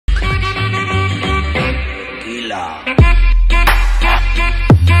Hola.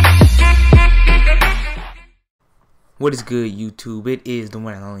 What is good, YouTube? It is the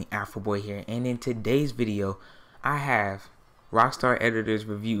one and only Afro Boy here, and in today's video I have Rockstar Editor's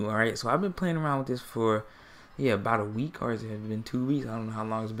review. Alright, so I've been playing around with this for about a week, or has it been 2 weeks? I don't know how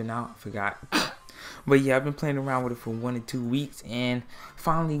long it's been out, I forgot. But yeah, I've been playing around with it for 1 to 2 weeks, and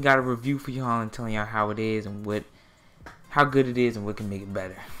finally got a review for y'all and telling y'all how it is and how good it is and what can make it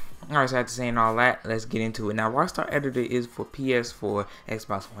better. Alright, so after saying all that, let's get into it. Now, Rockstar Editor is for PS4,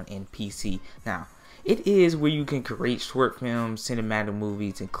 Xbox One, and PC. Now, it is where you can create short films, cinematic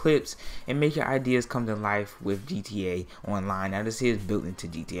movies, and clips, and make your ideas come to life with GTA Online. Now, this is built into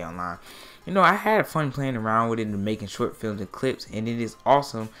GTA Online. You know, I had fun playing around with it and making short films and clips, and it is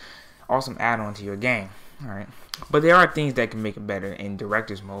awesome add-on to your game. Alright, but there are things that can make it better in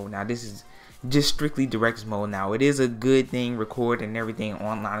director's mode. Now, this is just strictly director's mode. Now, it is a good thing, record and everything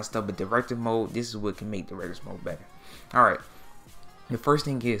online and stuff, but director's mode, this is what can make director's mode better. Alright, the first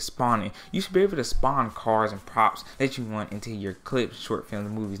thing is spawning. You should be able to spawn cars and props that you want into your clips, short films,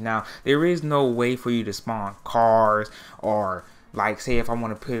 and movies. Now, there is no way for you to spawn cars, or like, say if I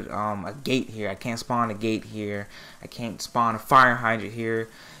want to put a gate here, I can't spawn a gate here, I can't spawn a fire hydrant here.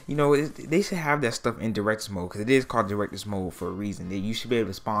 You know, they should have that stuff in director's mode, because it is called director's mode for a reason. That you should be able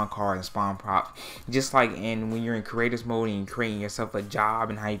to spawn cars and spawn props, just like when you're in creator's mode and you're creating yourself a job,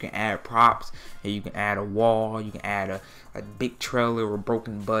 and how you can add props, and you can add a wall, you can add a big trailer or a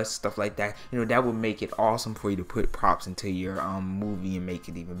broken bus, stuff like that. You know, that would make it awesome for you to put props into your movie and make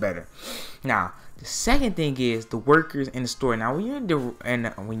it even better. Now, the second thing is the workers in the store. Now,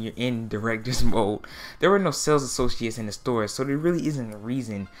 when you're in director's mode, there are no sales associates in the stores, so there really isn't a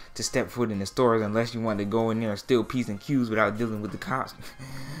reason to step foot in the stores unless you want to go in there and steal P's and Q's without dealing with the cops.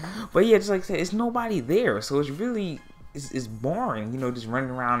 But yeah, just like I said, it's nobody there, so it's really it's boring, you know, just running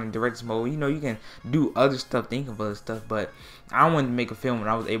around in director's mode. You know, you can do other stuff, think of other stuff, but I wanted to make a film when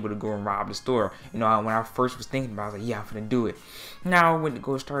I was able to go and rob the store. You know, when I first was thinking about it, I was like, yeah, I'm gonna do it. Now, I went to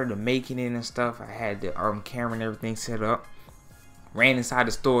go started making it and stuff. I had the camera and everything set up. Ran inside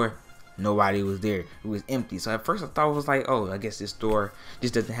the store. Nobody was there. It was empty. So at first I thought it was like, oh, I guess this store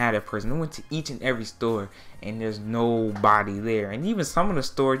just doesn't have that person. I went to each and every store and there's nobody there. And even some of the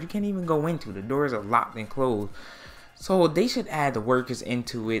stores you can't even go into. The doors are locked and closed. So they should add the workers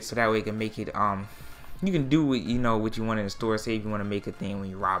into it, so that way it can make it you can do what you want in the store. Say if you want to make a thing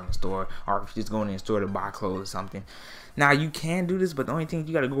when you're robbing the store, or if you're just going in the store to buy clothes or something. Now, you can do this, but the only thing,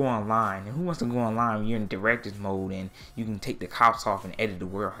 you got to go online. And who wants to go online when you're in director's mode and you can take the cops off and edit the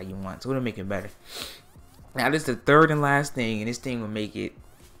world how you want? So it'll make it better. Now, this is the third and last thing, and this thing will make it,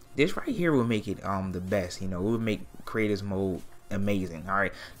 this right here will make it the best. You know, it will make creators mode amazing. All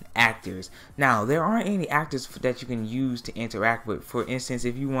right, actors. Now, there aren't any actors that you can use to interact with. For instance,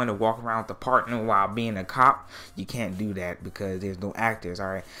 if you want to walk around with a partner while being a cop, you can't do that because there's no actors. All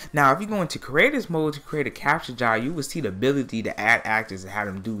right, now if you go into creators mode to create a capture job, you will see the ability to add actors and have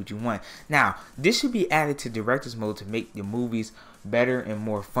them do what you want. Now, this should be added to director's mode to make your movies better and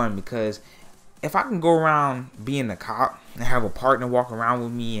more fun, because if I can go around being a cop and have a partner walk around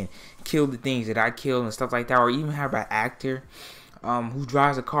with me and kill the things that I kill and stuff like that, or even have an actor who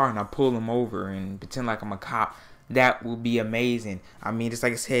drives a car and I pull him over and pretend like I'm a cop, that will be amazing. I mean, just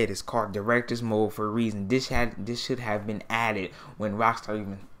like I said, it's called director's mode for a reason. This should have been added when Rockstar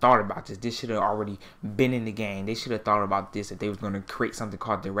even thought about this. This should have already been in the game. They should have thought about this if they was going to create something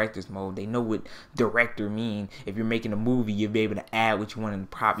called director's mode. They know what director mean. If you're making a movie, you'll be able to add what you want in the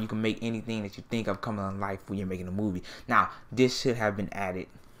prop. You can make anything that you think of coming to life when you're making a movie. Now, this should have been added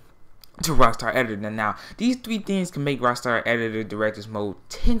to Rockstar Editor. Now, these three things can make Rockstar Editor director's mode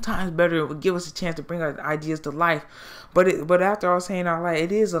 10 times better. It will give us a chance to bring our ideas to life. But after all saying all that,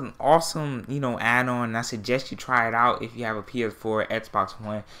 it is an awesome, add-on, and I suggest you try it out if you have a PS4, Xbox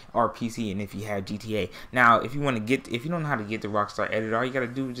One, or PC, and if you have GTA. Now, if you don't know how to get the Rockstar Editor, all you gotta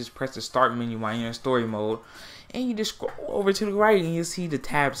do is just press the start menu while you're in story mode, and you just scroll over to the right and you'll see the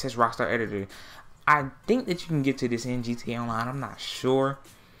tab that says Rockstar Editor. I think that you can get to this in GTA Online. I'm not sure.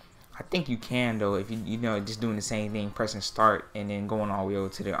 I think you can though, if you just doing the same thing, pressing start and then going all the way over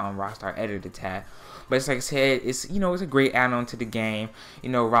to the Rockstar Editor tab. But it's like I said, it's it's a great add-on to the game.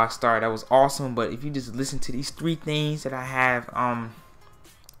 Rockstar, that was awesome. But if you just listen to these three things that I have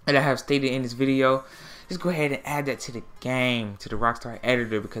stated in this video, just go ahead and add that to the game, to the Rockstar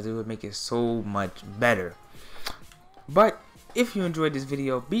Editor, because it would make it so much better. But if you enjoyed this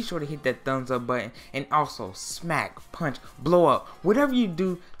video, be sure to hit that thumbs up button, and also smack, punch, blow up, whatever you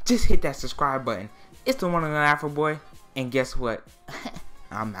do, just hit that subscribe button. It's the one and only Afro Boy, and guess what?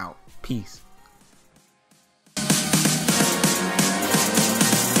 I'm out. Peace.